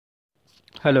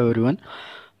Hello everyone,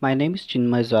 my name is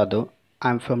Chinmay Zadav. I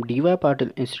am from DY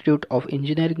Patil Institute of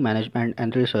Engineering Management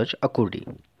and Research,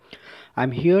 Akudi. I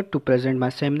am here to present my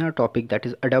seminar topic, that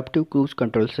is Adaptive Cruise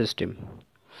Control System.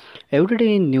 Every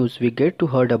day in news we get to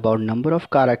heard about number of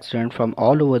car accidents from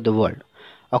all over the world.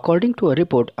 According to a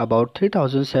report, about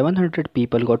 3,700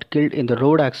 people got killed in the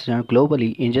road accident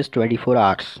globally in just 24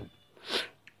 hours,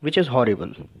 which is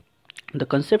horrible. The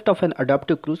concept of an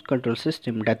adaptive cruise control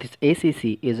system, that is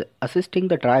ACC, is assisting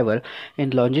the driver in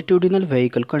longitudinal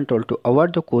vehicle control to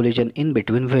avoid the collision in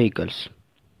between vehicles.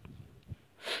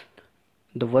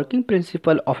 The working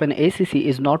principle of an ACC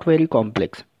is not very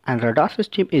complex, and radar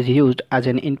system is used as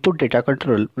an input data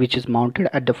control which is mounted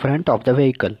at the front of the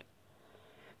vehicle.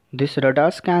 This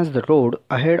radar scans the road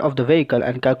ahead of the vehicle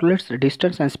and calculates the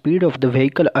distance and speed of the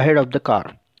vehicle ahead of the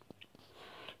car.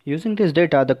 Using this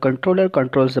data, the controller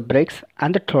controls the brakes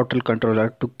and the throttle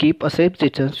controller to keep a safe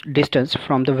distance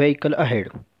from the vehicle ahead.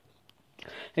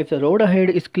 If the road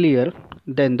ahead is clear,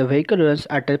 then the vehicle runs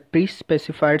at a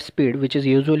pre-specified speed, which is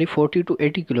usually 40 to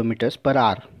 80 km per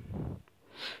hour.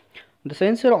 The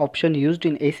sensor option used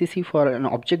in ACC for an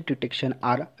object detection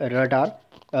are radar,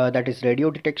 that is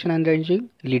radio detection and ranging,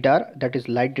 LIDAR, that is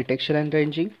light detection and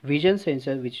ranging, vision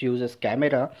sensor which uses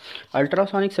camera,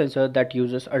 ultrasonic sensor that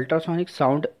uses ultrasonic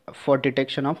sound for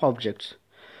detection of objects.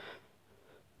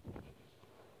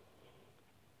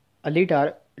 A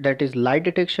LIDAR, that is light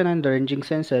detection and ranging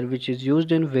sensor, which is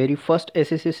used in very first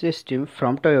ACC system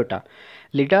from Toyota.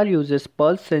 LIDAR uses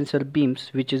pulse sensor beams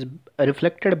which is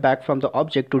reflected back from the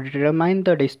object to determine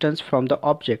the distance from the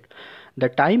object. The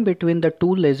time between the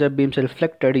two laser beams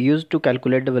reflected used to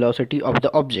calculate the velocity of the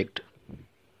object.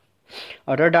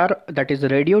 A radar, that is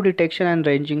radio detection and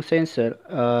ranging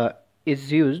sensor, is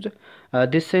used.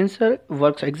 This sensor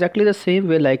works exactly the same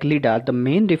way like LIDAR. The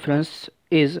main difference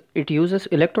is it uses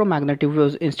electromagnetic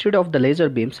waves instead of the laser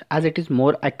beams, as it is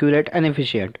more accurate and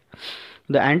efficient.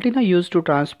 The antenna used to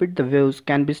transmit the waves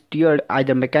can be steered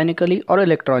either mechanically or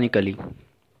electronically.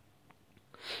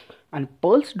 And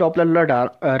pulse Doppler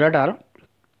radar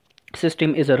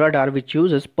system is a radar which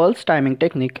uses pulse timing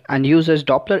technique and uses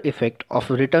Doppler effect of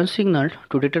return signal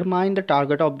to determine the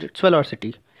target object's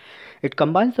velocity. It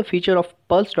combines the feature of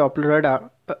pulse Doppler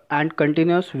radar and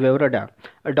continuous wave radar.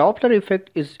 A Doppler effect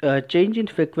is a change in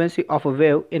frequency of a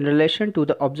wave in relation to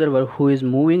the observer who is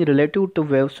moving relative to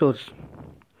wave source.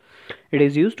 It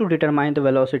is used to determine the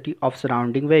velocity of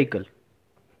surrounding vehicle.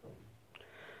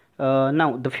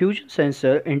 Now, the fusion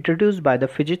sensor introduced by the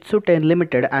Fujitsu 10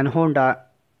 Limited and Honda.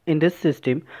 In this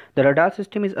system, the radar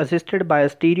system is assisted by a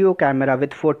stereo camera with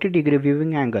 40-degree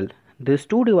viewing angle. These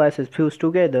two devices fuse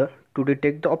together to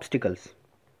detect the obstacles.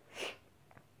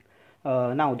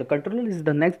 Now, the controller is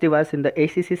the next device in the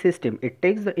ACC system. It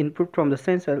takes the input from the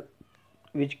sensor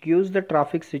which gives the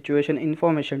traffic situation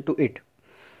information to it.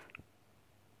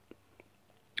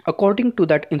 According to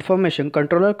that information,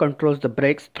 controller controls the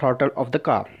brakes, throttle of the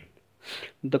car.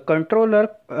 The controller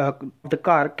of the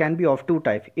car can be of two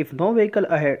types. If no vehicle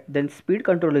ahead, then speed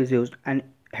control is used, and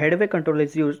headway control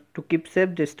is used to keep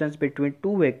safe distance between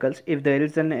two vehicles if there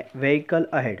is a vehicle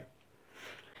ahead.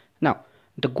 Now,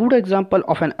 the good example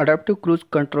of an adaptive cruise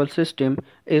control system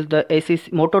is the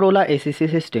Motorola ACC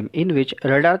system, in which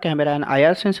radar camera and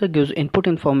IR sensor gives input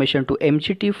information to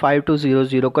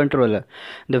MGT5200 controller.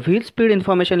 The wheel speed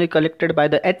information is collected by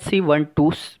the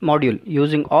HC12 module.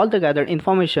 Using all the gathered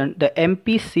information, the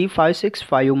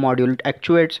MPC565 module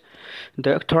actuates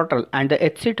the throttle and the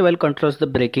HC12 controls the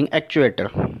braking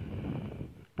actuator.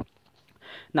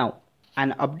 Now,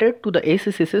 an update to the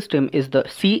ACC system is the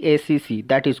CACC,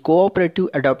 that is Cooperative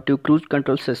Adaptive Cruise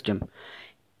Control System.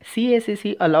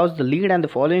 CACC allows the lead and the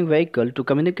following vehicle to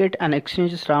communicate and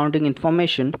exchange surrounding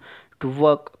information to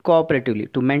work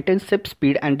cooperatively to maintain safe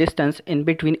speed and distance in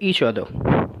between each other.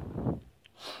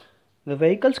 The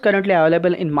vehicles currently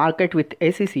available in market with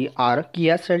ACC are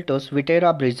Kia Seltos,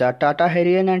 Vitara Brezza, Tata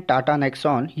Harrier and Tata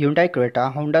Nexon, Hyundai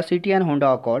Creta, Honda City and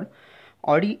Honda Accord,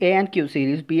 Audi A and Q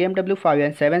series, BMW 5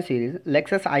 and 7 series,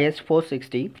 Lexus IS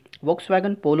 460,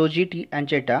 Volkswagen Polo GT and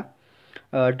Jetta,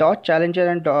 Dodge Challenger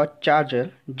and Dodge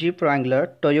Charger, Jeep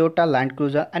Wrangler, Toyota Land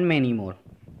Cruiser and many more.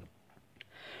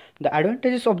 The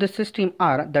advantages of this system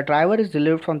are the driver is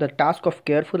relieved from the task of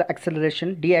careful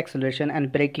acceleration, deceleration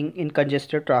and braking in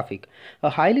congested traffic.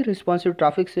 A highly responsive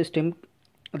traffic system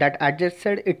that adjusts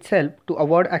itself to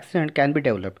avoid accident can be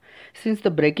developed. Since the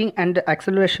braking and the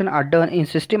acceleration are done in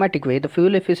systematic way, the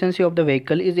fuel efficiency of the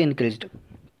vehicle is increased.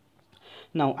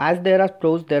 Now, as there are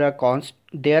pros, there are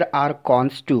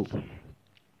cons too.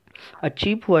 A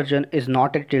cheap version is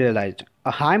not realized.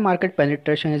 A high market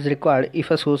penetration is required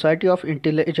if a society of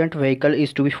intelligent vehicle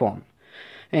is to be formed.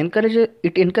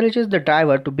 It encourages the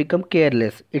driver to become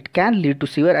careless. It can lead to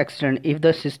severe accident if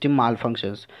the system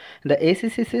malfunctions. The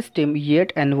ACC system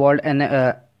yet involved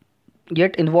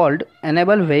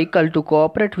enable vehicle to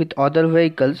cooperate with other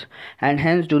vehicles and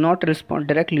hence do not respond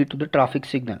directly to the traffic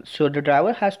signal. So the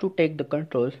driver has to take the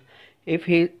controls if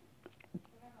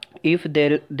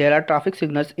there are traffic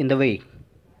signals in the way.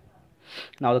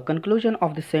 Now the conclusion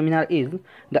of the seminar is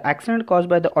the accident caused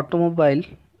by the automobile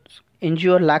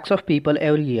injure lakhs of people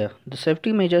every year. The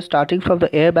safety measures starting from the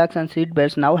airbags and seat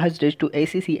belts now has reached to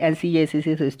ACC and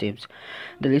CACC systems.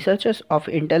 The researchers of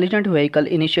Intelligent Vehicle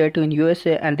Initiative in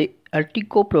USA and the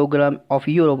Artico program of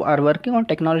Europe are working on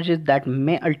technologies that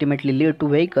may ultimately lead to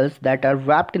vehicles that are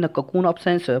wrapped in a cocoon of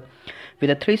sensor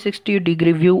with a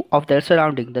 360-degree view of their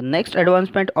surrounding. The next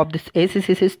advancement of this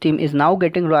ACC system is now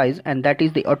getting rise, and that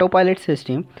is the autopilot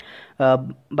system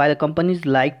by the companies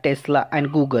like Tesla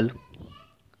and Google.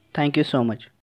 Thank you so much.